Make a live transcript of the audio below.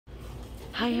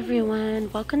Hi everyone,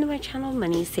 welcome to my channel,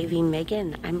 Money Saving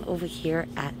Megan. I'm over here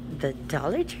at the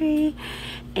Dollar Tree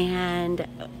and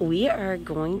we are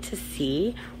going to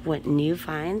see what new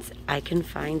finds I can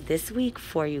find this week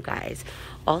for you guys.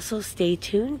 Also stay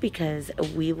tuned because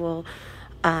we will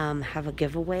have a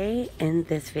giveaway in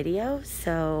this video,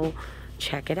 so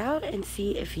check it out and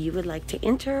see if you would like to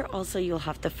enter. Also, you'll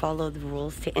have to follow the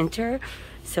rules to enter,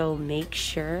 so make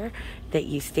sure that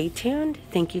you stay tuned.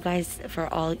 Thank you guys for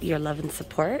all your love and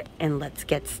support, and let's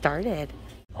get started.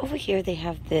 Over here they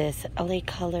have this LA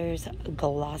Colors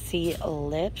Glossy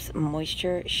Lips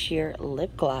Moisture Sheer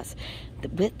Lip Gloss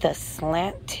with the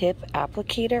slant tip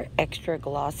applicator, extra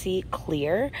glossy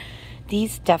clear.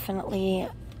 These definitely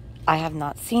I have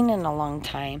not seen in a long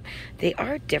time. They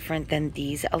are different than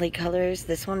these LA Colors.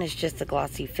 This one is just a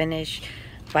glossy finish,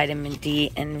 vitamin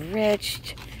D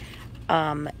enriched.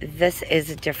 This is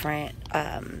a different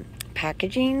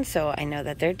packaging, so I know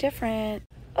that they're different.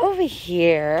 Over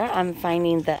here, I'm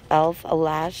finding the e.l.f.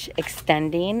 Lash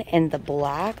Extending in the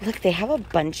black. Look, they have a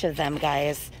bunch of them,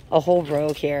 guys. A whole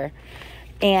row here.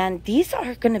 And these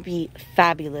are going to be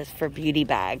fabulous for beauty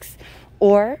bags.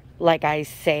 Or, like I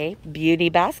say, beauty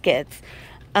baskets.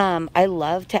 I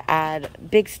love to add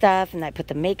big stuff and I put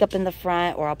the makeup in the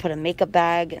front, or I'll put a makeup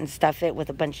bag and stuff it with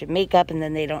a bunch of makeup and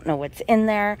then they don't know what's in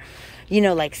there. You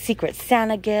know, like Secret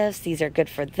Santa gifts. These are good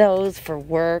for those, for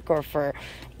work, or for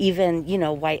even, you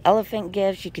know, white elephant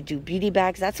gifts. You could do beauty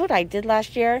bags. That's what I did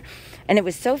last year. And it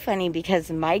was so funny because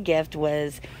my gift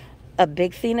was a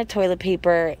big thing of toilet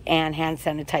paper and hand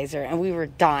sanitizer, and we were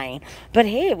dying. But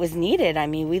hey, it was needed. I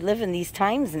mean, we live in these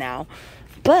times now.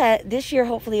 But this year,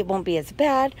 hopefully it won't be as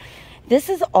bad. This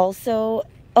is also,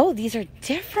 oh, these are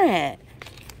different.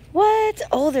 What?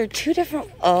 Oh, they're two different.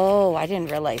 Oh, I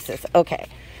didn't realize this. Okay,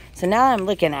 so now I'm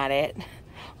looking at it.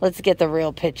 Let's get the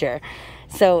real picture.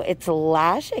 So it's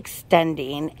lash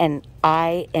extending and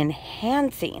eye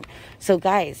enhancing. So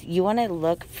guys, you want to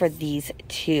look for these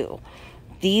two.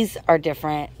 These are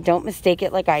different. Don't mistake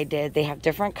it like I did. They have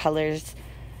different colors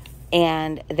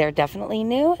and they're definitely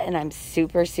new, and I'm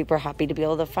super, super happy to be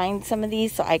able to find some of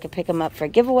these so I could pick them up for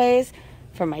giveaways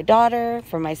for my daughter,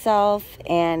 for myself,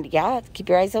 and yeah, keep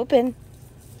your eyes open.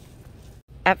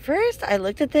 At first, I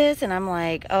looked at this and I'm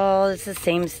like, oh, it's the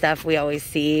same stuff we always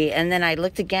see. And then I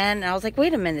looked again and I was like,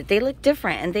 wait a minute, they look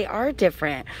different, and they are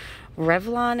different.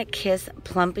 Revlon Kiss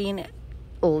Plumping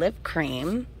Lip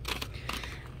Cream.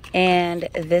 And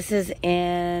this is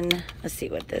in, let's see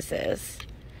what this is.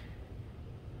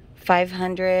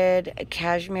 500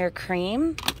 Cashmere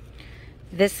Cream.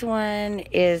 This one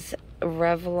is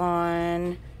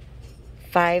Revlon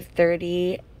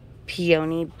 530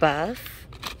 Peony Buff.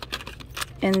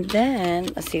 And then,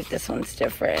 let's see if this one's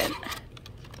different.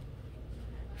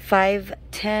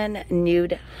 510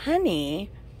 Nude Honey.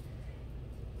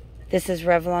 This is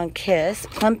Revlon Kiss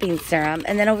Plumping Serum.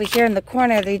 And then over here in the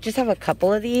corner, they just have a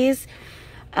couple of these.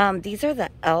 These are the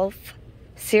e.l.f.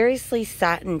 Seriously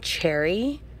Satin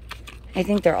Cherry. I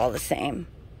think they're all the same.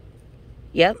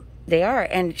 Yep, they are.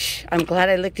 And I'm glad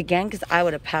I looked again, because I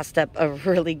would have passed up a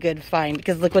really good find.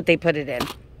 Because look what they put it in.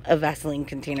 A Vaseline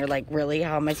container. Like, really?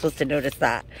 How am I supposed to notice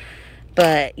that?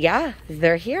 But yeah,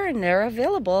 they're here and they're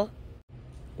available.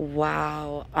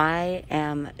 Wow, I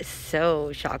am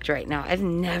so shocked right now. I've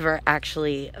never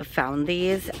actually found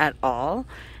these at all,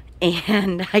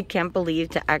 and I can't believe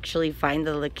to actually find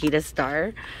the Lakita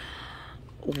Star.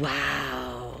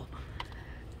 Wow.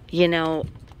 You know,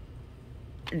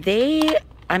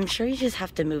 I'm sure you just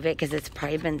have to move it because it's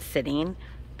probably been sitting,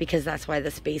 because that's why the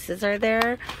spaces are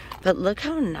there. But look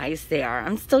how nice they are.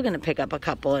 I'm still going to pick up a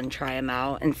couple and try them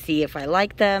out and see if I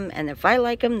like them. And if I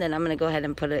like them, then I'm going to go ahead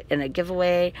and put it in a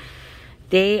giveaway.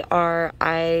 They are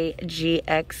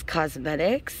IGX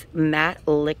Cosmetics Matte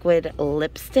Liquid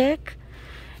Lipstick.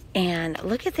 And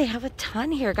look at, they have a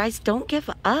ton here. Guys, don't give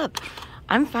up.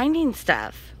 I'm finding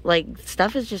stuff. Like,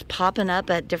 stuff is just popping up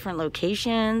at different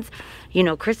locations. You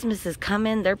know, Christmas is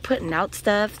coming. They're putting out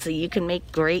stuff so you can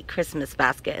make great Christmas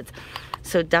baskets.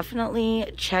 So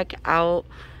definitely check out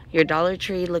your Dollar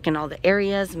Tree. Look in all the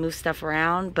areas, move stuff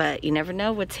around, but you never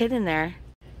know what's hidden there.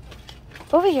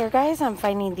 Over here, guys, I'm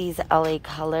finding these LA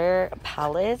Color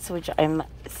palettes, which I'm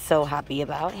so happy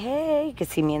about. Hey, you can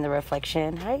see me in the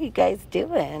reflection. How you guys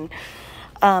doing?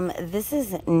 This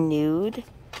is nude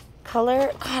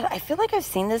color. God, I feel like I've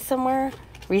seen this somewhere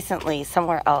recently,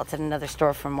 somewhere else at another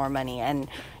store for more money. And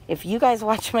if you guys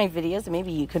watch my videos,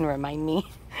 maybe you can remind me,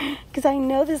 because I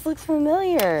know this looks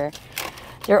familiar.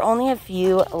 There are only a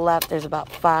few left. There's about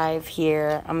 5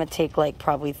 here. I'm gonna take like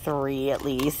probably 3 at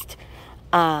least.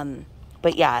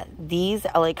 But yeah, these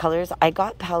LA Colors, I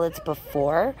got palettes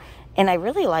before And I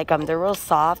really like them. They're real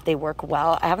soft. They work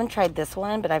well. I haven't tried this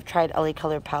one, but I've tried LA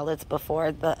Color palettes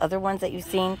before. The other ones that you've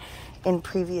seen in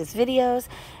previous videos.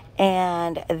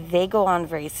 And they go on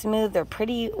very smooth. They're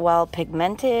pretty well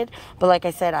pigmented. But like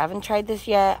I said, I haven't tried this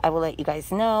yet. I will let you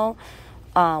guys know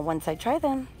once I try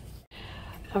them.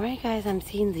 Alright guys, I'm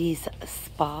seeing these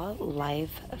Spa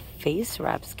Life face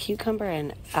wraps, cucumber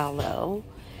and aloe.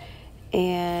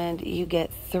 And you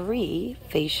get 3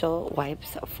 facial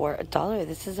wipes for $1.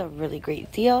 This is a really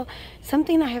great deal.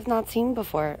 Something I have not seen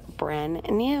before. Brand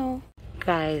new.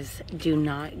 Guys, do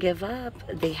not give up.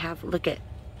 They have, look at,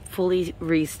 fully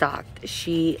restocked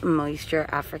She Moisture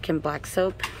African Black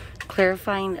Soap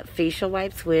clarifying facial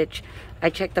wipes, which I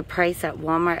checked the price at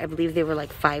Walmart. I believe they were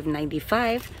like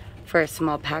 $5.95 for a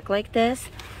small pack like this.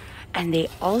 And they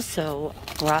also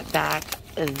brought back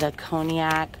the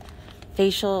Cognac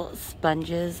facial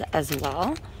sponges as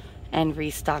well and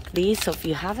restock these. So if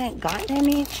you haven't gotten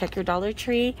any, check your Dollar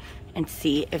Tree and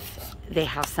see if they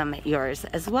have some at yours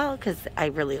as well, because I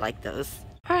really like those.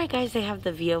 Alright guys, they have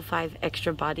the VO5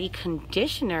 Extra Body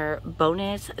Conditioner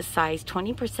bonus size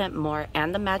 20% more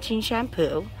and the matching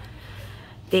shampoo.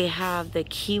 They have the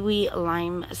Kiwi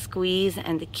Lime Squeeze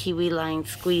and the Kiwi Lime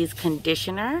Squeeze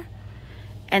Conditioner.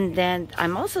 And then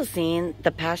I'm also seeing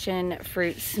the Passion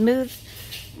Fruit Smoothie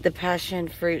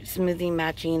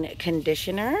Matching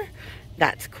Conditioner.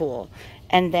 That's cool.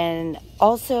 And then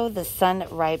also the Sun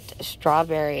Ripe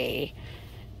Strawberry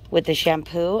with the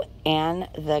shampoo and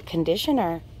the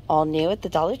conditioner. All new at the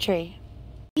Dollar Tree.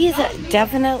 These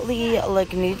definitely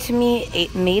look new to me.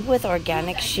 Made with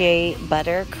organic shea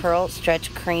butter, curl,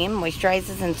 stretch cream,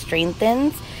 moisturizes and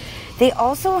strengthens. They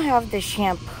also have the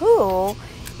shampoo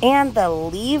and the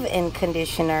leave-in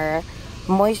conditioner,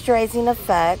 moisturizing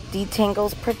effect,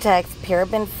 detangles, protects,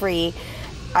 paraben free.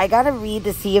 I gotta read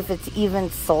to see if it's even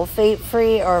sulfate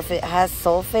free or if it has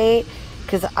sulfate,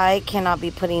 because I cannot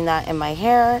be putting that in my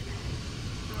hair.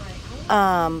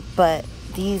 But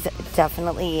these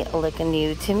definitely look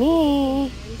new to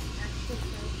me.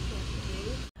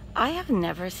 I have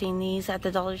never seen these at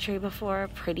the Dollar Tree before.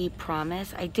 Pretty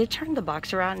Promise. I did turn the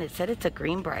box around and it said it's a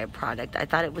Greenbrier product. I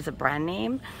thought it was a brand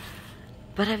name,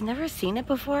 but I've never seen it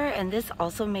before. And this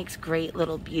also makes great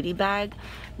little beauty bag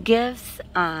gifts.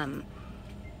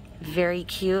 Very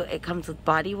cute. It comes with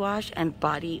body wash and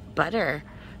body butter.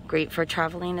 Great for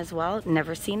traveling as well.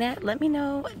 Never seen it. Let me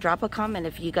know. Drop a comment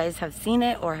if you guys have seen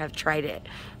it or have tried it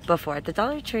before at the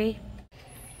Dollar Tree.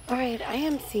 Alright, I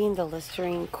am seeing the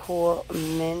Listerine Cool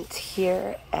Mint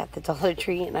here at the Dollar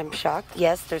Tree and I'm shocked.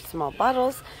 Yes, they're small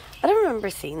bottles. I don't remember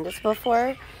seeing this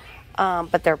before,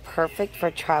 but they're perfect for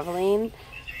traveling.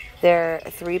 They're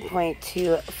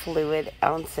 3.2 fluid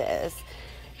ounces.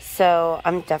 So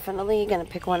I'm definitely going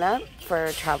to pick one up for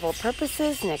travel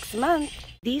purposes next month.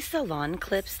 These salon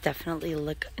clips definitely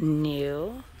look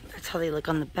new. That's how they look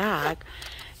on the back.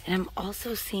 And I'm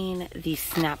also seeing these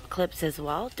snap clips as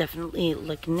well. Definitely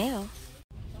look new.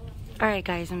 Alright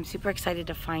guys, I'm super excited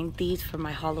to find these for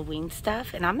my Halloween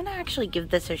stuff. And I'm going to actually give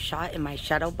this a shot in my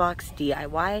Shadow Box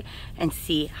DIY and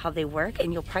see how they work.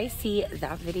 And you'll probably see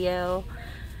that video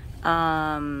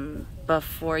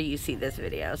before you see this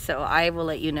video. So I will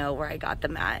let you know where I got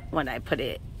them at when I put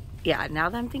it. Yeah, now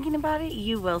that I'm thinking about it,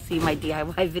 you will see my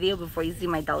DIY video before you see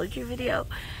my Dollar Tree video.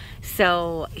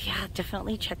 So yeah,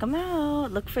 definitely check them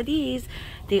out. Look for these.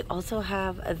 They also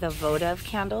have the Votive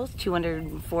candles,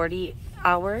 240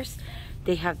 hours.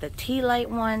 They have the tea light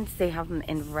ones. They have them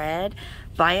in red.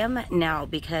 Buy them now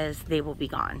because they will be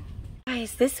gone.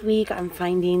 Guys, this week I'm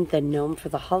finding the gnome for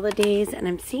the holidays, and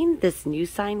I'm seeing this new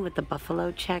sign with the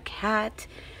buffalo check hat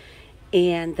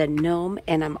and the gnome,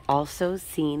 and I'm also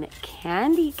seeing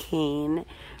candy cane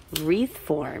wreath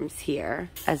forms here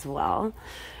as well.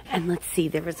 And let's see,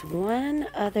 there was one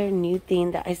other new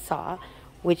thing that I saw,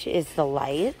 which is the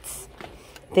lights.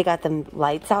 They got the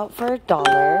lights out for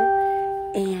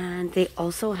 $1, and they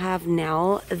also have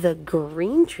now the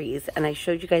green trees, and I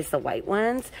showed you guys the white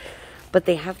ones, but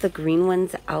they have the green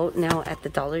ones out now at the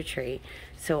Dollar Tree.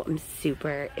 So I'm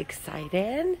super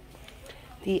excited.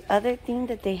 The other thing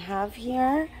that they have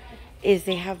here is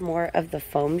they have more of the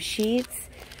foam sheets,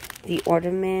 the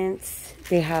ornaments,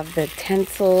 they have the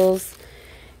tinsels,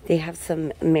 they have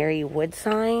some Mary wood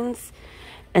signs,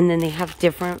 and then they have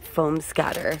different foam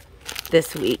scatter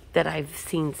this week that I've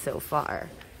seen so far.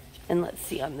 And let's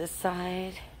see on this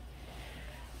side.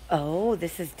 Oh,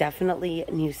 this is definitely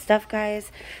new stuff,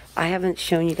 guys. I haven't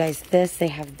shown you guys this. They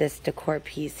have this decor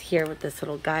piece here with this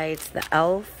little guy. It's the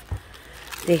elf.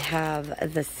 They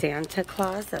have the Santa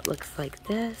Claus that looks like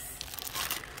this.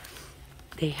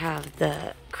 They have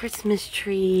the Christmas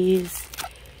trees,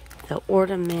 the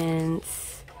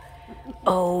ornaments,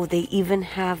 Oh, they even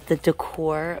have the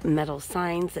decor metal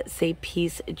signs that say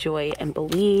peace, joy, and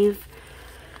believe.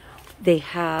 They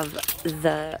have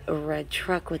the red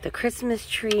truck with the Christmas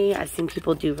tree. I've seen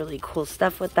people do really cool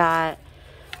stuff with that.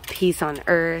 Peace on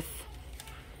earth.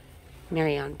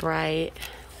 Merry on bright.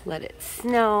 Let it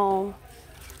snow.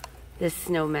 This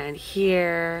snowman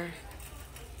here.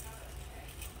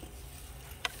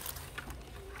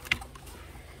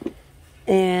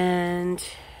 And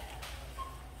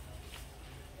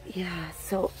yeah,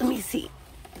 so let me see.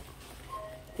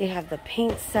 They have the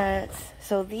paint sets.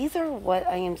 So these are what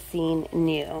I am seeing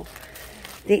new.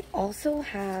 They also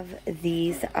have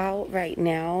these out right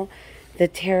now. The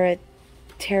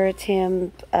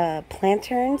Terratim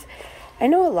planterns. I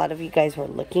know a lot of you guys were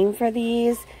looking for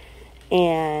these.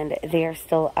 And they are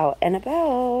still out and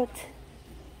about.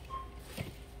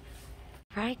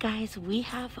 Right, guys, we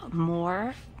have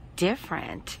more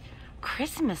different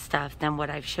Christmas stuff than what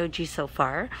I've showed you so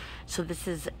far. So this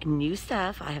is new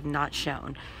stuff I have not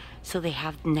shown. So they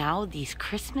have now these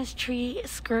Christmas tree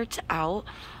skirts out.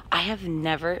 I have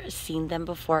never seen them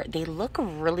before. They look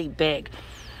really big.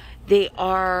 They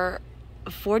are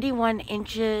 41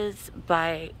 inches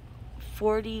by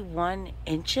 41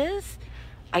 inches.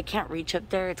 I can't reach up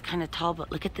there. It's kind of tall,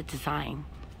 but look at the design.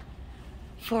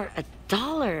 For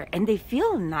 $1, and they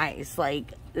feel nice.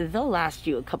 Like, they'll last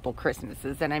you a couple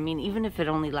Christmases. And I mean, even if it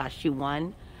only lasts you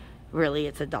one, really,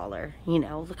 it's $1. You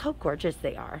know, look how gorgeous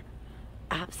they are.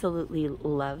 Absolutely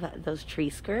love those tree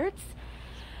skirts.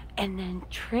 And then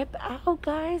trip out,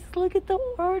 guys. Look at the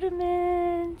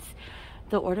ornaments.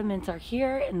 The ornaments are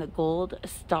here in the gold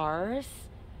stars,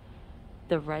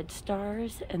 the red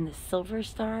stars, and the silver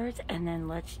stars. And then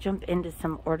let's jump into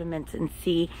some ornaments and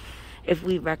see if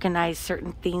we recognize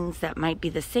certain things that might be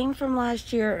the same from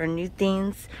last year or new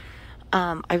things.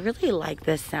 I really like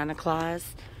this Santa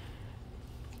Claus.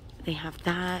 They have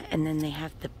that, and then they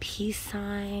have the peace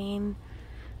sign,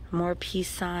 more peace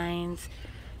signs.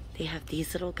 They have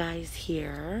these little guys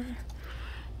here.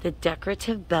 The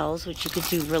decorative bells, which you could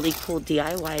do really cool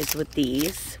DIYs with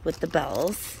these, with the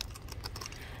bells.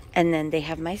 And then they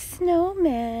have my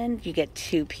snowman. You get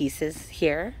 2 pieces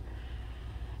here.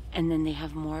 And then they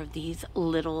have more of these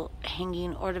little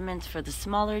hanging ornaments for the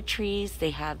smaller trees.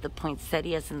 They have the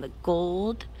poinsettias and the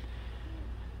gold.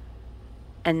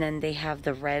 And then they have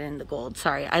the red and the gold.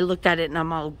 Sorry, I looked at it and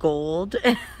I'm all gold.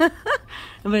 But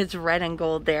it's red and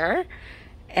gold there.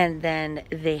 And then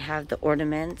they have the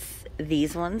ornaments,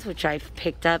 these ones, which I've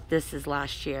picked up. This is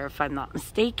last year, if I'm not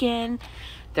mistaken.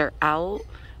 They're out.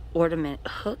 Ornament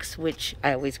hooks, which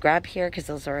I always grab here because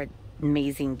those are an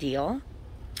amazing deal.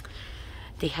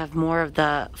 They have more of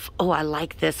the, oh, I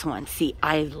like this one. See,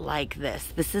 I like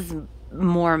this. This is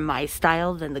more my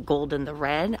style than the gold and the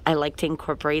red. I like to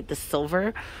incorporate the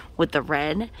silver with the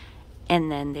red.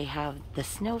 And then they have the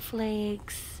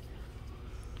snowflakes,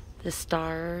 the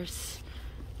stars,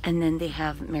 and then they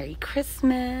have Merry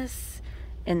Christmas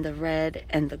in the red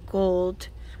and the gold.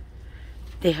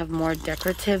 They have more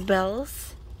decorative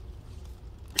bells.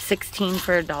 16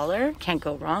 for $1. Can't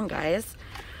go wrong, guys.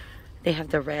 They have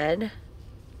the red.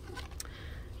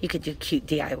 You could do cute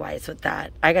DIYs with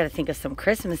that. I got to think of some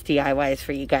Christmas DIYs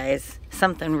for you guys.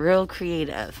 Something real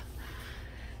creative.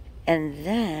 And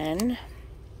then,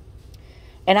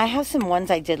 and I have some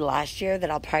ones I did last year that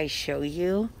I'll probably show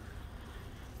you,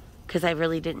 because I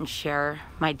really didn't share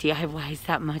my DIYs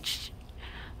that much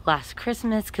last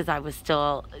Christmas because I was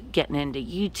still getting into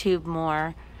YouTube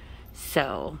more.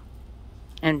 So,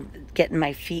 and getting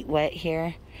my feet wet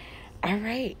here. All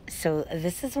right, so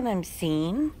this is what I'm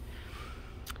seeing.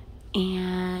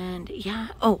 And yeah,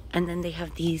 oh, and then they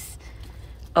have these.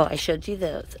 Oh, I showed you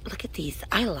those. Look at these.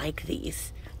 I like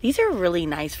these. These are really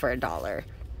nice for $1.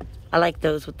 I like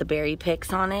those with the berry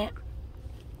picks on it.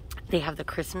 They have the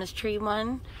Christmas tree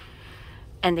one,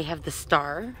 and they have the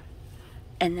star.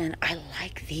 And then I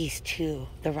like these too,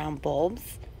 the round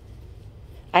bulbs.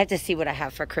 I have to see what I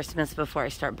have for Christmas before I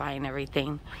start buying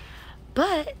everything.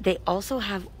 But they also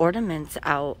have ornaments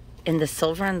out in the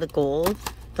silver and the gold,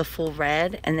 the full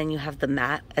red, and then you have the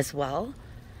matte as well.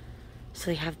 So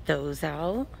they have those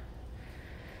out.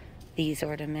 These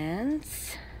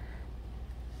ornaments.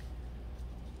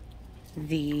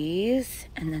 These.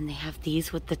 And then they have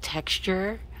these with the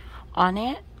texture on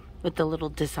it, with the little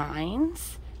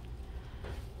designs.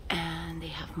 And they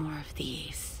have more of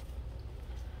these.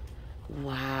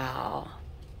 Wow.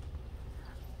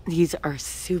 These are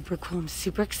super cool. I'm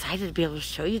super excited to be able to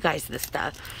show you guys this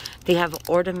stuff. They have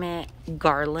ornament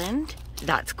garland.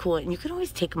 That's cool. And you can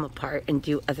always take them apart and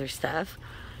do other stuff.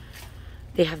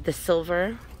 They have the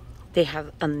silver. They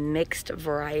have a mixed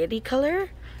variety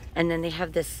color. And then they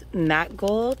have this matte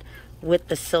gold with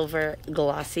the silver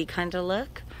glossy kind of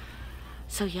look.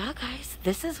 So yeah, guys,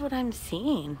 this is what I'm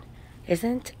seeing.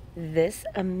 Isn't this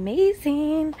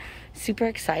amazing? Super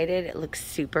excited. It looks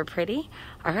super pretty.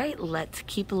 All right, let's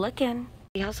keep looking.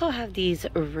 We also have these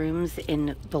rooms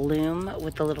in bloom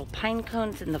with the little pine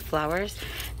cones and the flowers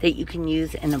that you can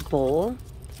use in a bowl.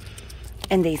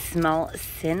 And they smell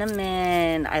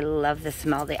cinnamon. I love the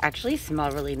smell. They actually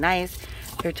smell really nice.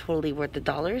 They're totally worth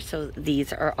 $1, so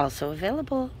these are also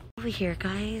available. Over here,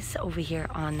 guys, over here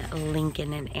on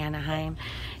Lincoln and Anaheim,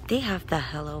 they have the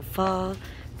Hello Fall,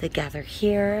 the Gather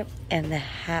Here, and the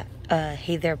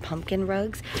Hey There Pumpkin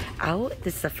rugs out.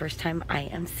 This is the first time I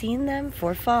am seeing them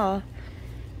for fall.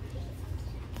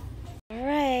 All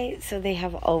right, so they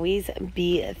have Always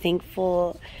Be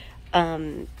Thankful,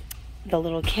 the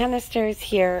little canisters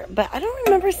here, but I don't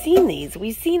remember seeing these.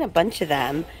 We've seen a bunch of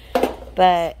them,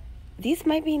 but these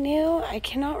might be new. I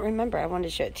cannot remember. I want to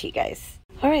show it to you guys.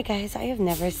 All right, guys, I have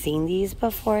never seen these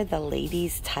before. The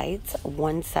ladies' tights,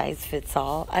 one size fits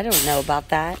all. I don't know about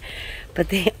that, but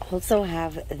they also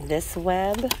have this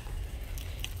web,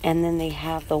 and then they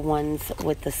have the ones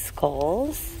with the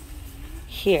skulls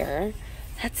here.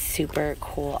 That's super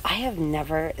cool. I have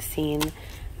never seen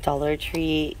Dollar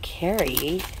Tree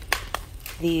carry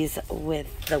these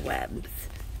with the webs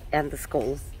and the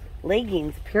skulls.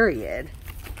 Leggings, period.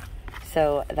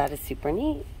 So that is super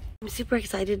neat. I'm super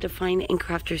excited to find in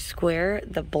Crafter's Square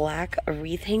the black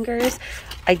wreath hangers.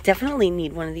 I definitely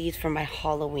need one of these for my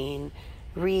Halloween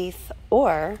wreath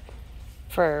or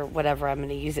for whatever I'm going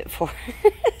to use it for.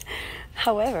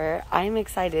 However, I'm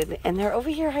excited, and they're over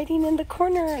here hiding in the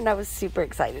corner, and I was super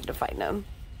excited to find them.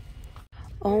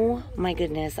 Oh my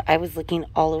goodness, I was looking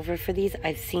all over for these.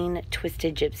 I've seen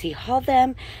Twisted Gypsy haul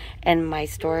them, and my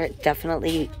store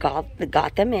definitely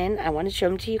got them in. I want to show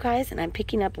them to you guys, and I'm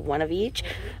picking up one of each.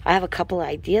 I have a couple of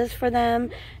ideas for them.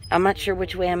 I'm not sure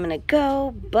which way I'm going to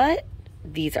go, but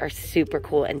these are super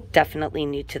cool and definitely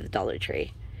new to the Dollar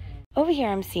Tree. Over here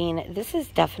I'm seeing, this is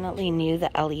definitely new,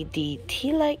 the LED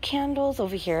tea light candles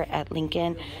over here at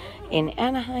Lincoln in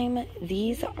Anaheim.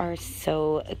 These are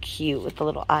so cute with the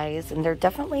little eyes, and they're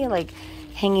definitely like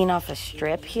hanging off a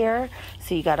strip here,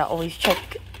 so you gotta always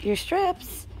check your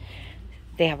strips.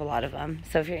 They have a lot of them,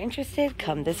 so if you're interested,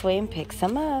 come this way and pick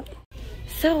some up.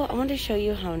 So I want to show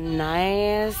you how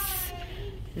nice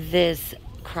this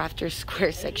Crafter's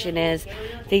Square section is.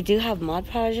 They do have Mod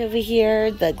Podge over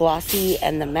here, the glossy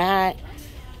and the matte.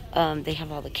 They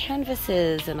have all the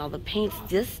canvases and all the paints.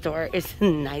 This store is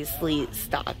nicely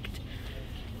stocked.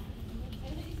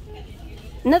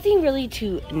 Nothing really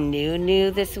too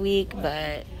new this week,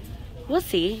 but we'll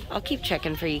see. I'll keep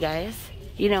checking for you guys.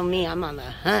 You know me, I'm on the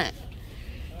hunt.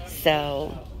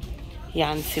 So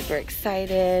yeah, I'm super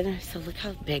excited. So look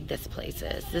how big this place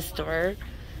is. This store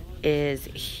is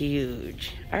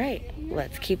huge. All right,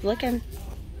 let's keep looking.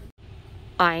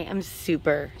 I am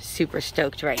super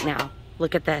stoked right now.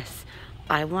 Look at this.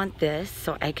 I want this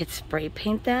so I could spray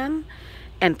paint them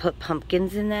and put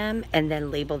pumpkins in them and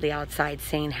then label the outside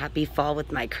saying happy fall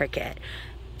with my Cricut.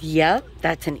 Yep,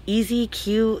 that's an easy,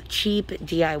 cute, cheap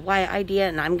DIY idea,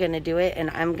 and I'm gonna do it,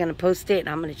 and I'm gonna post it, and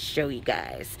I'm gonna show you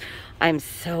guys. I'm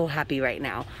so happy right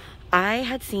now. I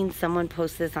had seen someone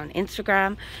post this on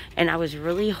Instagram, and I was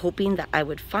really hoping that I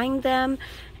would find them,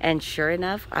 and sure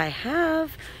enough, I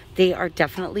have. They are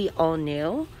definitely all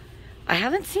new. I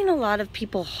haven't seen a lot of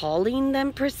people hauling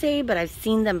them per se, but I've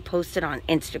seen them posted on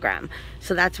Instagram,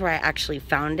 so that's where I actually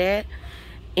found it,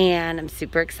 and I'm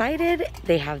super excited.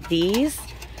 They have these,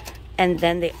 and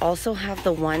then they also have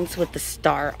the ones with the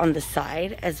star on the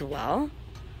side as well,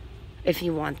 if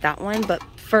you want that one. But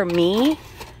for me,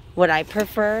 what I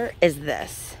prefer is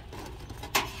this,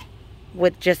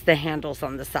 with just the handles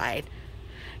on the side.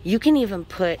 You can even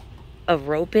put a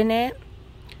rope in it.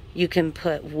 You can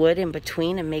put wood in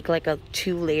between and make like a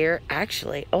 2-layer.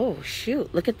 Actually, oh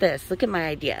shoot, look at this. Look at my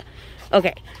idea.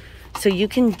 Okay, so you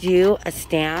can do a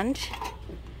stand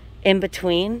in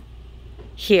between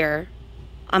here.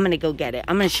 I'm gonna go get it.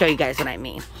 I'm gonna show you guys what I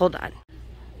mean. Hold on.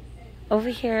 Over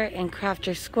here in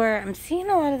Crafter's Square, I'm seeing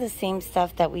a lot of the same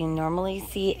stuff that we normally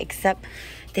see, except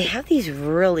they have these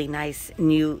really nice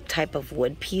new type of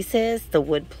wood pieces, the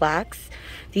wood plaques.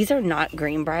 These are not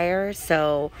Greenbrier,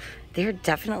 so they're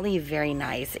definitely very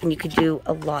nice, and you could do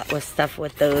a lot with stuff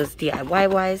with those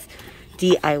DIY-wise.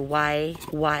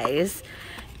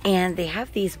 And they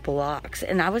have these blocks,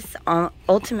 and I was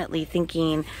ultimately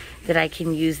thinking that I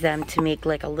can use them to make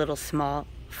like a little small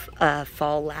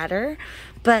fall ladder,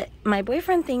 but my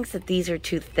boyfriend thinks that these are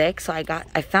too thick, so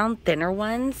I found thinner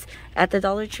ones at the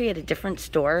Dollar Tree at a different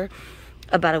store.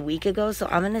 about a week ago, so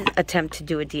I'm going to attempt to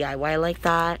do a DIY like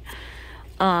that.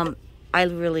 I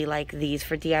really like these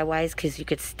for DIYs because you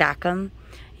could stack them.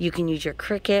 You can use your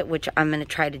Cricut, which I'm going to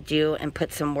try to do, and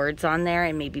put some words on there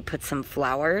and maybe put some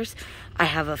flowers. I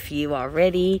have a few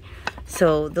already,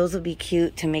 so those will be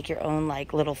cute to make your own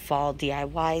like little fall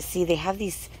DIY. See, they have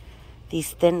these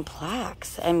thin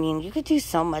plaques. I mean, you could do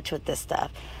so much with this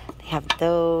stuff. They have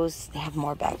those. They have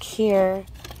more back here.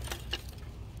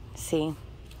 See,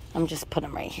 I'm just putting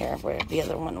them right here where the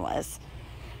other one was.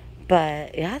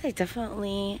 But yeah, they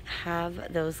definitely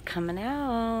have those coming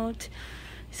out.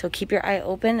 So keep your eye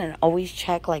open and always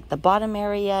check like the bottom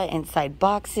area, inside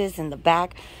boxes, in the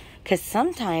back. Because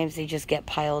sometimes they just get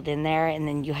piled in there and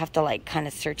then you have to like kind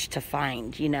of search to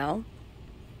find, you know.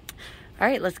 All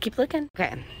right, let's keep looking.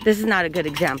 Okay, this is not a good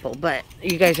example, but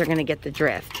you guys are going to get the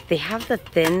drift. They have the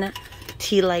thin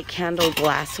tea light candle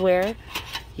glassware.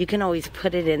 You can always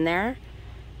put it in there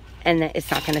and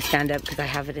it's not going to stand up because I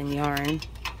have it in yarn.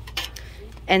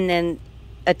 And then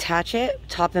attach it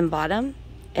top and bottom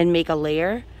and make a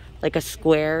layer, like a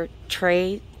square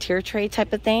tray, tier tray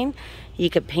type of thing. You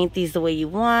could paint these the way you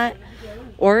want,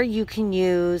 or you can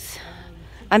use,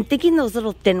 I'm thinking those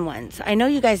little thin ones. I know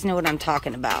you guys know what I'm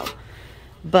talking about,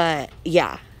 but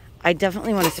yeah, I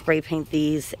definitely want to spray paint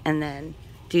these and then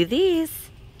do these.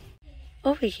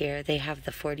 Over here, they have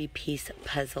the 40-piece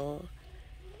puzzle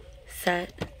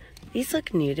set. These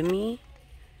look new to me.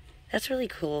 That's really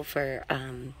cool for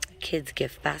kids'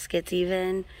 gift baskets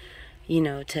even, you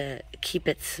know, to keep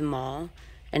it small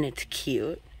and it's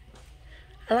cute.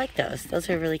 I like those. Those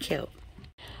are really cute.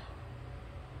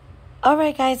 All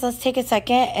right, guys, let's take a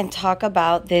second and talk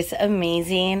about this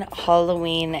amazing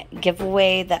Halloween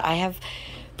giveaway that I have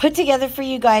put together for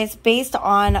you guys based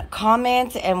on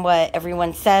comments and what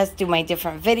everyone says through my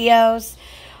different videos.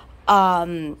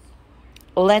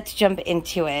 Let's jump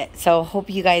into it. So hope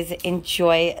you guys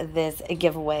enjoy this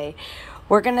giveaway.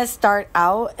 We're going to start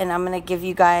out and I'm going to give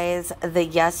you guys the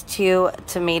Yes to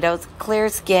Tomatoes Clear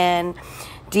Skin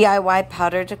DIY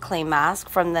Powder to Clay Mask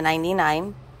from the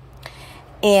 99.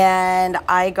 And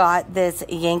I got this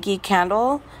Yankee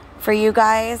candle for you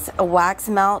guys. A wax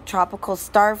melt tropical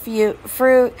star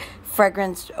fruit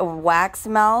fragrance wax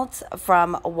melt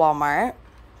from Walmart.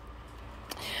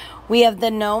 We have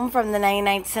the gnome from the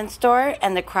 99-cent store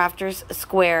and the Crafter's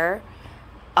Square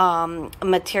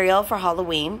material for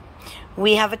Halloween.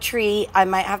 We have a tree. I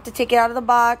might have to take it out of the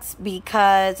box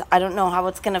because I don't know how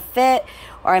it's going to fit,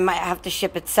 or I might have to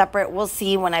ship it separate. We'll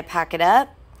see when I pack it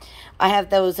up. I have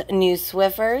those new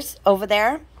Swiffers over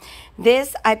there.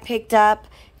 This I picked up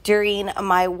during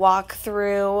my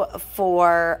walkthrough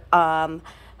for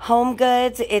Home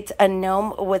Goods. It's a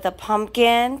gnome with a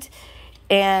pumpkin.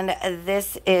 And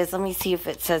this is, let me see if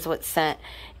it says what scent.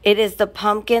 It is the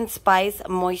Pumpkin Spice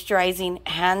Moisturizing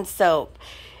Hand Soap.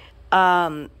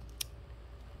 It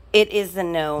is the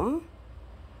gnome.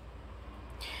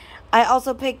 I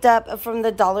also picked up from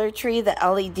the Dollar Tree the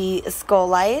LED skull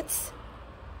lights.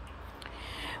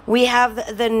 We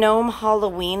have the gnome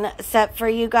Halloween set for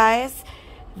you guys.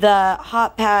 The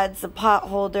hot pads, the pot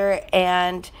holder,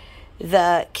 and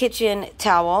the kitchen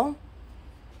towel.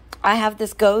 I have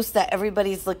this ghost that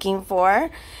everybody's looking for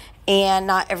and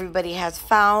not everybody has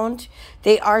found.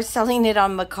 They are selling it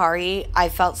on Mercari. I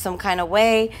felt some kind of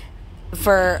way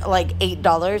for like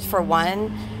 $8 for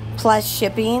one plus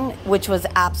shipping, which was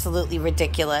absolutely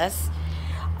ridiculous.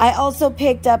 I also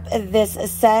picked up this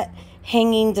set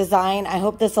hanging design. I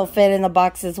hope this will fit in the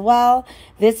box as well.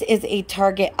 This is a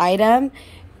Target item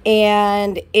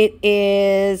and it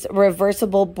is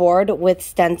reversible board with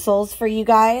stencils for you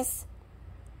guys.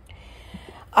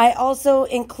 I also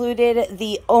included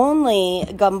the only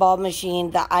gumball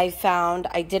machine that I found.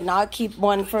 I did not keep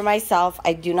one for myself.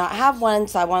 I do not have one,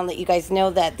 so I want to let you guys know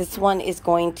that this one is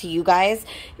going to you guys.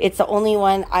 It's the only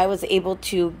one I was able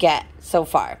to get so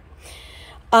far.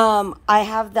 I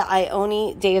have the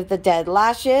Ioni Day of the Dead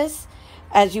lashes.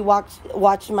 As you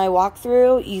watched my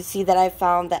walkthrough, you see that I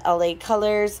found the LA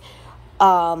Colors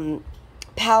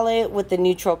palette with the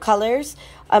neutral colors.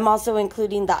 I'm also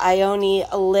including the Ioni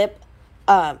lip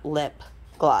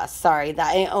gloss, sorry, the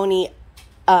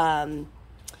Ioni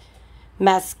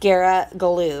mascara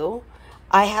glue.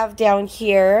 I have down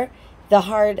here the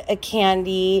Hard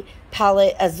Candy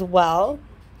palette as well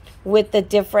with the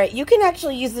different, you can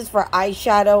actually use this for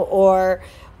eyeshadow or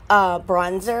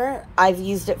bronzer. I've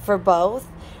used it for both.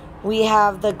 We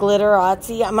have the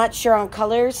Glitterati. I'm not sure on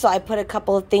colors, so I put a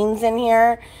couple of things in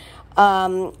here.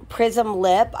 Prism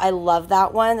Lip, I love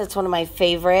that one. That's one of my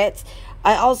favorites.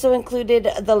 I also included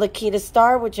the Lakita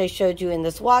Star, which I showed you in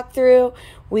this walkthrough.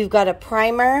 We've got a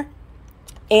primer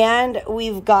And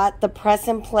we've got the Press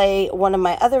and Play, one of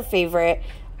my other favorite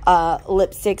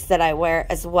lipsticks that I wear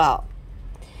as well.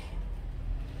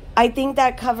 I think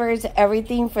that covers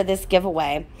everything for this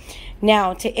giveaway.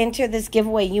 Now, to enter this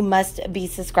giveaway, you must be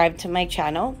subscribed to my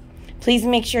channel. Please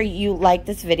make sure you like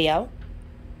this video.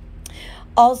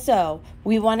 Also,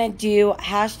 we want to do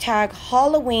hashtag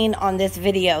Halloween on this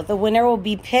video. The winner will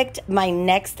be picked my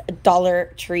next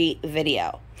Dollar Tree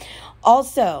video.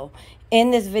 Also,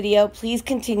 in this video, please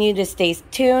continue to stay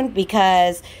tuned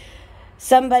because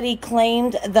somebody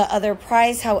claimed the other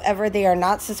prize. However, they are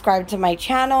not subscribed to my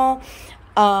channel.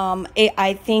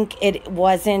 I think it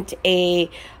wasn't a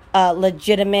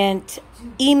legitimate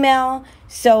email,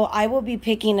 so I will be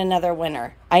picking another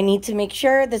winner. I need to make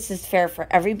sure this is fair for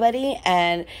everybody,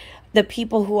 and the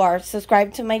people who are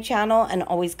subscribed to my channel and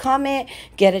always comment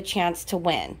get a chance to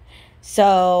win.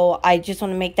 So I just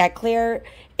want to make that clear.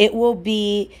 It will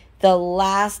be the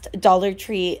last Dollar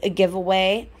Tree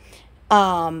giveaway.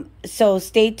 So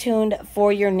stay tuned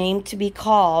for your name to be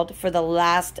called for the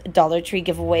last Dollar Tree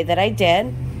giveaway that I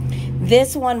did.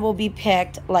 This one will be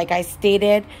picked, like I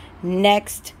stated,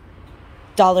 next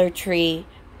Dollar Tree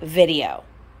video.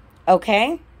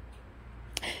 Okay?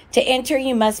 To enter,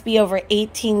 you must be over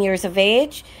 18 years of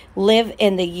age, live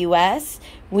in the U.S.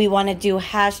 We want to do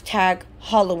hashtag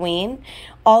Halloween.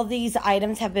 All these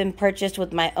items have been purchased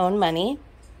with my own money.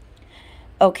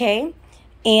 Okay?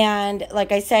 And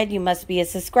like I said, you must be a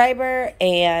subscriber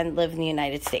and live in the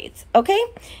United States. Okay?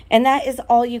 And that is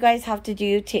all you guys have to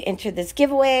do to enter this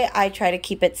giveaway. I try to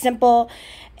keep it simple.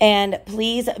 And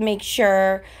please make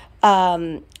sure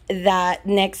that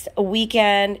next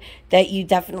weekend that you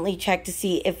definitely check to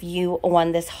see if you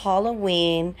won this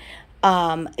Halloween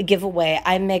giveaway.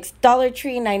 I mixed Dollar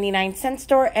Tree, 99-cent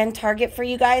store, and Target for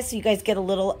you guys, so you guys get a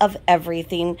little of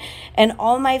everything. And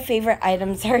all my favorite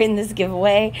items are in this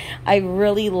giveaway. I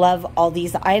really love all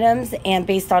these items, and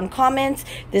based on comments,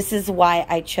 this is why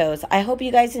I chose. I hope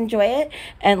you guys enjoy it,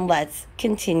 and let's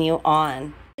continue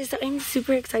on. I'm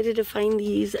super excited to find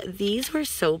these. These were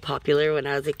so popular when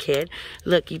I was a kid.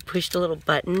 Look, you pushed a little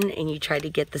button and you tried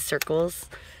to get the circles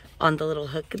on the little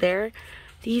hook there.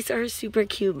 These are super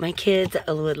cute. My kids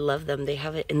would love them. They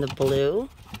have it in the blue.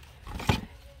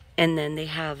 And then they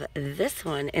have this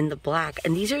one in the black.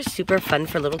 And these are super fun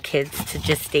for little kids to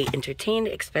just stay entertained,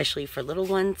 especially for little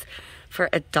ones. For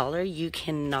 $1, you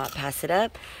cannot pass it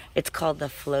up. It's called the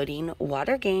Floating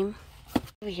Water Game.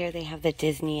 Over here they have the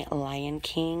Disney Lion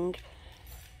King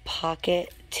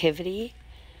Pocket Tivity.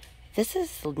 This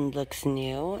looks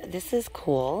new. This is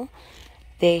cool.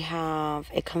 They have,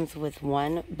 it comes with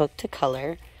one book to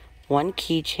color, one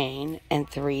keychain, and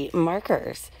 3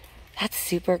 markers. That's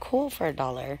super cool for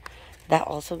 $1. That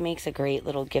also makes a great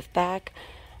little gift bag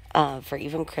for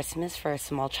even Christmas for a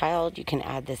small child. You can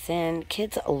add this in.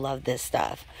 Kids love this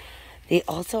stuff. They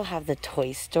also have the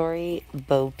Toy Story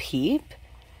Bo Peep.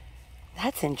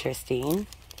 That's interesting.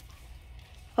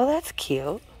 Oh, that's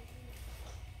cute.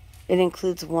 It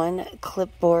includes one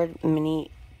chipboard mini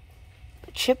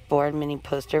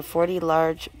poster, 40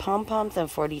 large pom-poms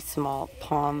and 40 small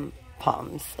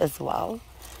pom-poms as well.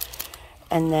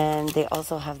 And then they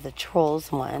also have the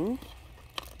Trolls one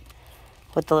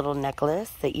with the little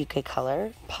necklace that you could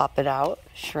color, pop it out,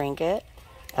 shrink it.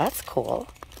 That's cool.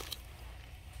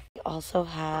 They also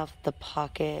have the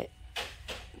Pocket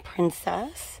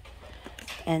Princess.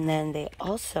 And then they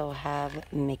also have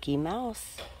Mickey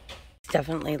Mouse.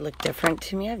 Definitely look different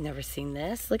to me. I've never seen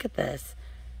this. Look at this.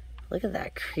 Look at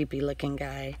that creepy looking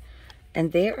guy.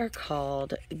 And they are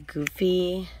called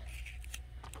Goofy.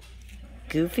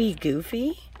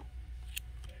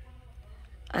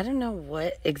 I don't know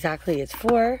what exactly it's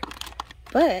for,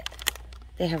 but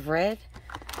they have red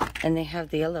and they have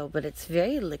the yellow, but it's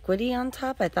very liquidy on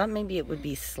top. I thought maybe it would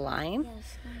be slime,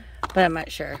 but I'm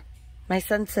not sure. My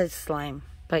son says slime,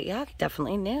 but yeah,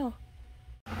 definitely new.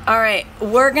 All right,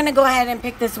 we're gonna go ahead and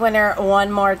pick this winner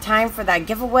one more time for that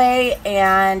giveaway,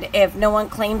 and if no one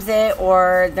claims it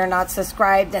or they're not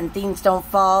subscribed and things don't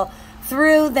fall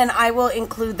through, then I will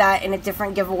include that in a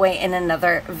different giveaway in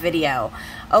another video.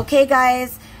 Okay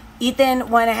guys, Ethan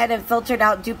went ahead and filtered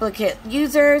out duplicate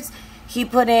users. He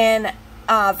put in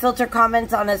filter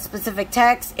comments on a specific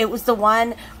text. It was the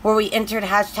one where we entered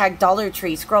hashtag Dollar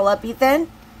Tree. Scroll up, Ethan.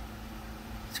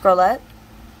 Scroll up.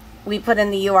 We put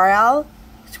in the URL.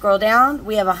 Scroll down.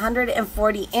 We have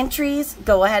 140 entries.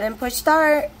 Go ahead and push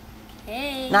start.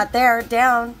 Okay. Not there.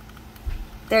 Down.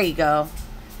 There you go.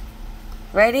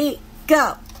 Ready?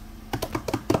 Go.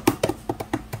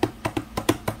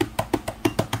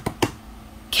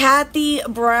 Kathy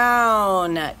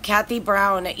Brown. Kathy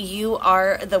Brown, you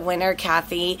are the winner,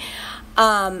 Kathy.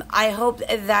 I hope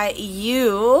that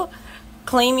you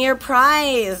claim your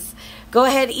prize. Go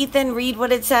ahead, Ethan, read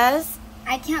what it says.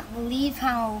 I can't believe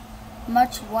how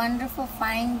much wonderful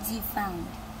finds you found.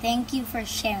 Thank you for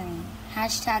sharing.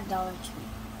 Hashtag Dollar Tree.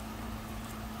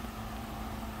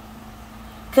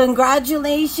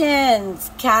 Congratulations,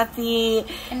 Kathy.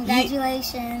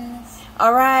 Congratulations.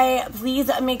 All right, please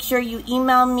make sure you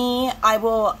email me. I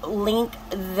will link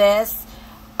this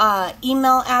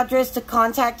email address to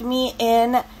contact me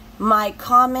in my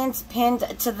comments pinned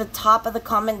to the top of the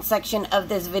comment section of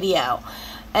this video.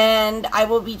 And I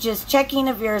will be just checking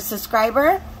if you're a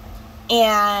subscriber,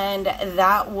 and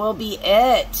that will be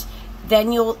it.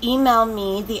 Then you'll email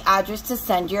me the address to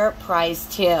send your prize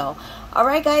to. All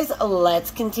right, guys,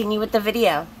 let's continue with the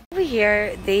video. Over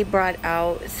here, they brought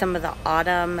out some of the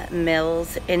Autumn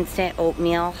Mills instant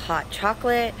oatmeal hot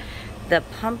chocolate, the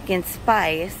pumpkin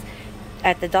spice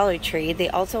at the Dollar Tree. They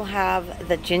also have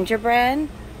the gingerbread.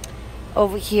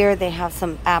 Over here, they have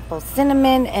some apple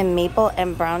cinnamon and maple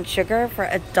and brown sugar for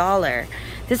 $1.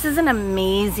 This is an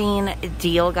amazing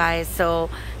deal, guys, so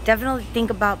definitely think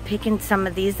about picking some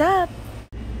of these up.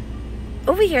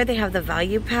 Over here, they have the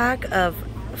value pack of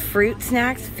fruit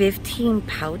snacks, 15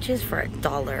 pouches for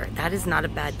 $1. That is not a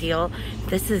bad deal.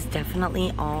 This is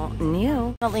definitely all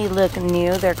new. Definitely look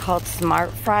new. They're called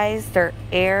Smart Fries. They're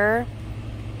air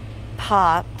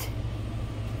popped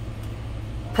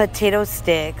potato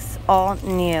sticks, all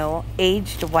new,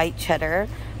 aged white cheddar,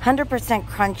 100%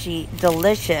 crunchy,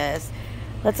 delicious.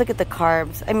 Let's look at the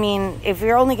carbs. I mean, if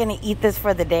you're only going to eat this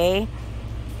for the day,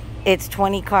 it's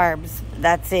 20 carbs.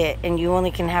 That's it. And you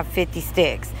only can have 50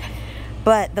 sticks.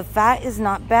 But the fat is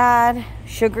not bad.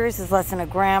 Sugars is less than a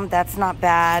gram. That's not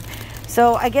bad.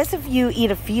 So I guess if you eat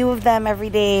a few of them every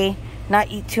day, not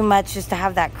eat too much just to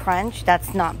have that crunch,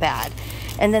 that's not bad.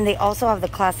 And then they also have the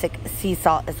classic sea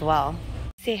salt as well.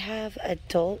 They have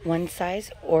adult one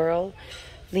size oral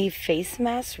leave face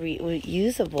mask,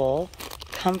 reusable,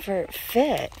 comfort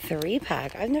fit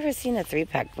 3-pack. I've never seen a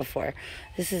 3-pack before.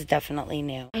 This is definitely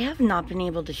new. I have not been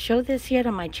able to show this yet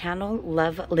on my channel.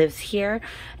 Love lives here,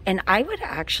 and I would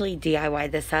actually DIY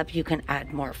this up. You can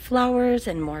add more flowers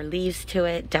and more leaves to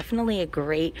it. Definitely a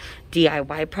great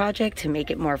DIY project to make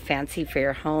it more fancy for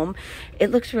your home. It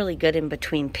looks really good in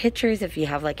between pictures if you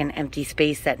have like an empty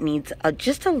space that needs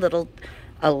just a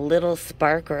little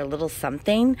spark or a little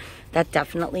something. That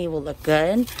definitely will look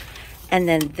good. And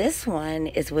then this one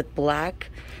is with black,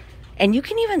 and you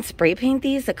can even spray paint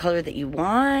these the color that you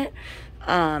want.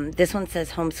 This one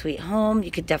says Home Sweet Home. You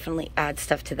could definitely add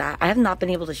stuff to that. I have not been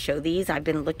able to show these. I've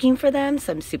been looking for them,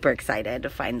 so I'm super excited to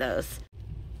find those.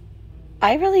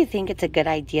 I really think it's a good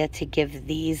idea to give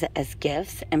these as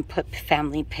gifts and put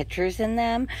family pictures in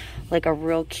them. Like a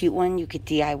real cute one, you could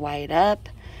DIY it up.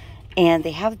 And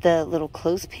they have the little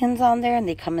clothespins on there, and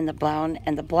they come in the brown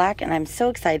and the black. And I'm so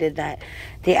excited that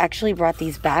they actually brought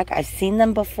these back. I've seen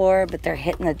them before, but they're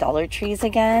hitting the Dollar Trees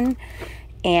again.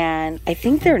 And I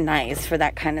think they're nice for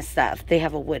that kind of stuff. They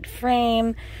have a wood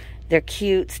frame. They're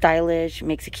cute, stylish,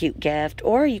 makes a cute gift.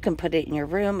 Or you can put it in your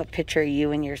room, a picture of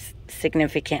you and your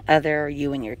significant other, or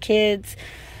you and your kids.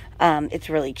 It's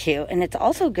really cute. And it's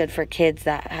also good for kids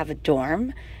that have a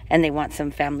dorm and they want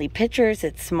some family pictures.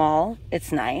 It's small,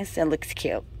 it's nice, it looks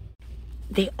cute.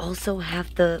 They also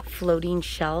have the floating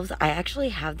shelves. I actually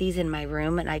have these in my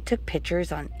room, and I took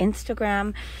pictures on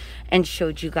Instagram and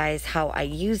showed you guys how I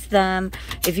use them.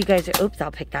 If you guys are, oops, I'll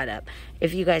pick that up.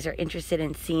 If you guys are interested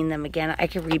in seeing them again, I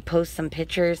could repost some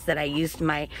pictures that I used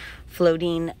my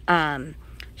floating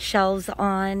shelves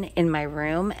on in my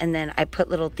room. And then I put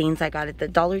little things I got at the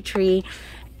Dollar Tree,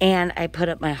 and I put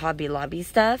up my Hobby Lobby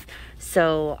stuff.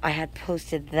 So I had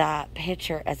posted that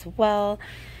picture as well.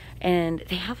 And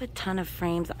they have a ton of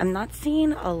frames. I'm not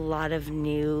seeing a lot of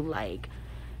new like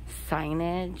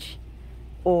signage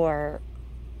or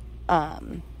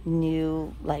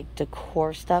new like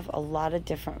decor stuff. A lot of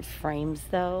different frames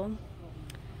though.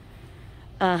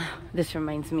 This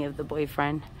reminds me of The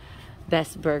Boyfriend.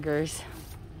 Best Burgers.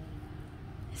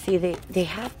 See, they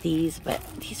have these, but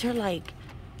these are like,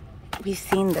 we've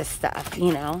seen this stuff,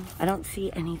 you know. I don't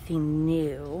see anything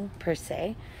new per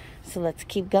se. So let's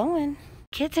keep going.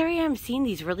 Kids area, I'm seeing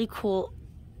these really cool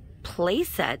play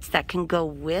sets that can go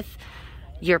with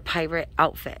your pirate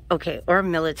outfit. Okay, or a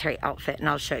military outfit, and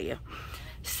I'll show you.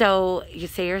 So you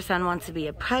say your son wants to be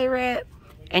a pirate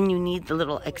and you need the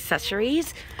little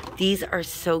accessories. These are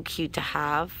so cute to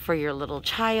have for your little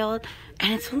child,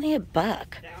 and it's only $1.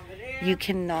 You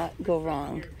cannot go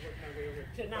wrong.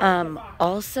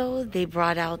 Also, they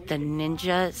brought out the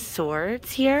ninja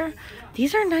swords here.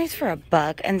 These are nice for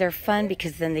 $1, and they're fun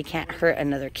because then they can't hurt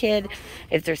another kid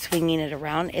if they're swinging it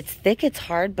around. It's thick, it's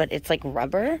hard, but it's like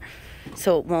rubber,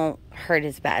 so it won't hurt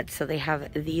as bad. So they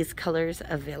have these colors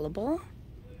available.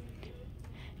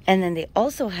 And then they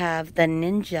also have the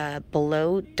ninja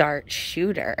blow dart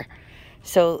shooter.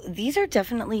 So these are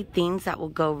definitely things that will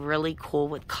go really cool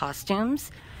with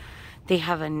costumes. They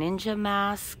have a ninja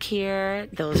mask here.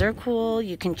 Those are cool.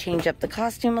 You can change up the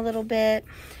costume a little bit.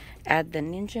 Add the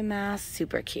ninja mask.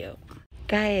 Super cute.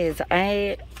 Guys,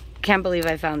 I can't believe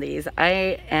I found these.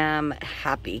 I am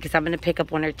happy because I'm going to pick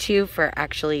up 1 or 2 for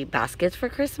actually baskets for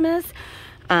Christmas.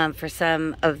 For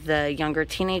some of the younger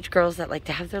teenage girls that like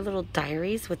to have their little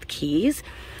diaries with keys.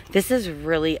 This is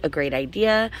really a great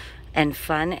idea and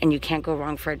fun, and you can't go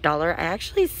wrong for $1. I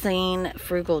actually seen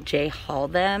Frugal J haul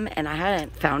them, and I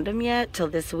hadn't found them yet till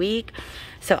this week,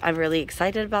 so I'm really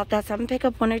excited about that. So I'm gonna pick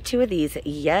up 1 or 2 of these.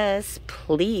 Yes,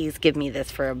 please give me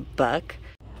this for $1.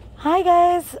 Hi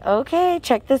guys, okay,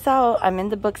 check this out. I'm in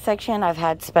the book section. I've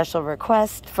had special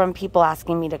requests from people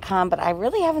asking me to come, but I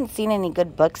really haven't seen any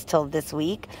good books till this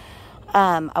week.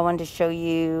 I wanted to show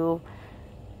you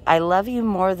I Love You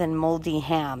More Than Moldy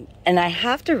Ham. And I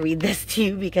have to read this to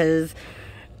you because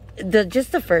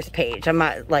just the first page, I'm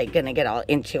not like gonna get all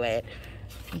into it.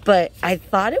 But I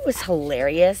thought it was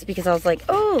hilarious because I was like,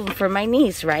 oh, for my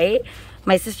niece, right?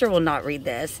 My sister will not read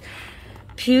this.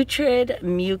 Putrid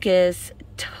mucus,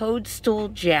 toadstool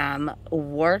jam,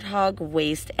 warthog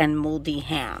waste, and moldy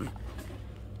ham.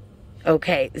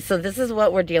 Okay, so this is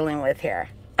what we're dealing with here.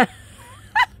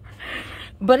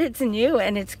 But it's new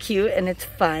and it's cute and it's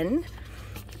fun.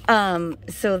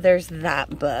 So there's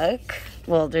that book.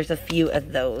 Well, there's a few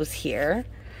of those here.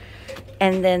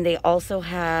 And then they also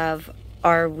have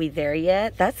Are We There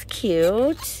Yet? That's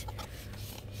cute.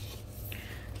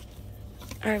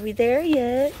 Are We There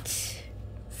Yet?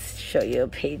 Let's show you a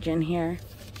page in here.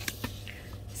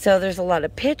 So there's a lot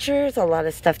of pictures, a lot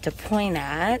of stuff to point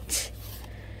at.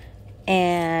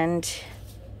 And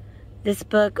this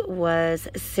book was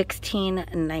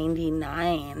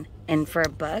 $16.99. And for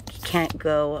 $1, you can't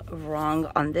go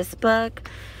wrong on this book.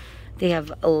 They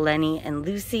have Lenny and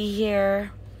Lucy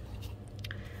here.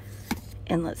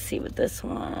 And let's see what this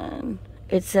one.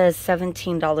 It says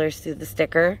 $17 through the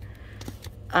sticker.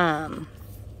 Let's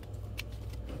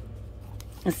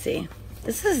see.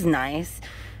 This is nice.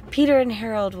 Peter and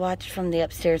Harold watched from the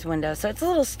upstairs window. So it's a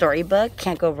little storybook.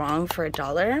 Can't go wrong for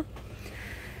 $1.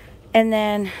 And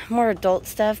then more adult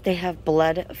stuff. They have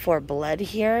Blood for Blood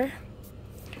here.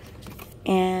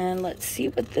 And let's see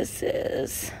what this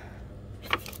is.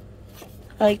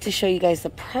 I like to show you guys the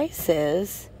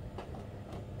prices.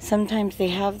 Sometimes they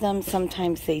have them,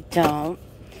 sometimes they don't.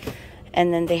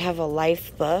 And then they have a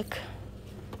life book.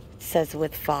 It says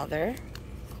With Father.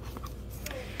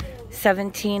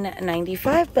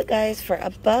 $17.95, but guys, for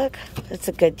 $1, it's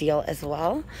a good deal as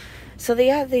well. So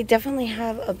they definitely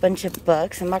have a bunch of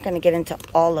books. I'm not going to get into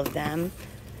all of them.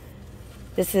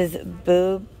 This is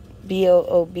Boob,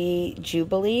 B-O-O-B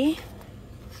Jubilee.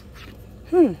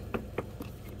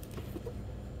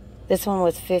 This one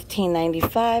was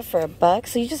 $15.95 for $1.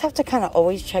 So you just have to kind of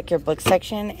always check your book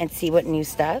section and see what new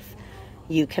stuff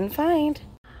you can find.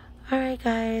 Alright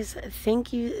guys,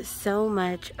 thank you so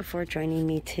much for joining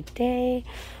me today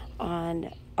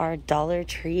on our Dollar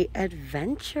Tree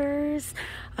adventures.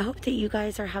 I hope that you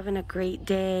guys are having a great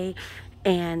day,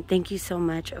 and thank you so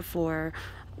much for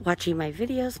watching my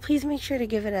videos. Please make sure to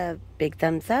give it a big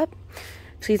thumbs up.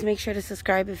 Please make sure to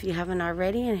subscribe if you haven't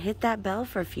already, and hit that bell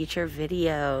for future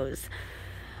videos.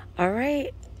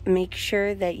 Alright, make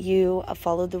sure that you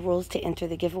follow the rules to enter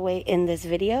the giveaway in this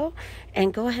video,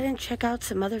 and go ahead and check out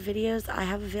some other videos I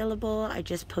have available. I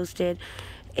just posted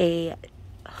a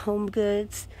home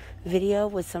goods video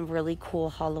with some really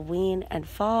cool Halloween and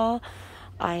fall.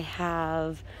 I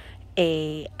have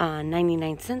a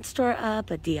 99-cent store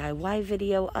up, a DIY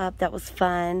video up that was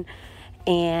fun.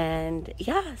 And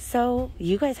yeah, so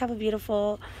you guys have a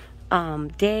beautiful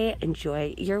day.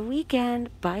 Enjoy your weekend.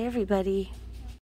 Bye everybody.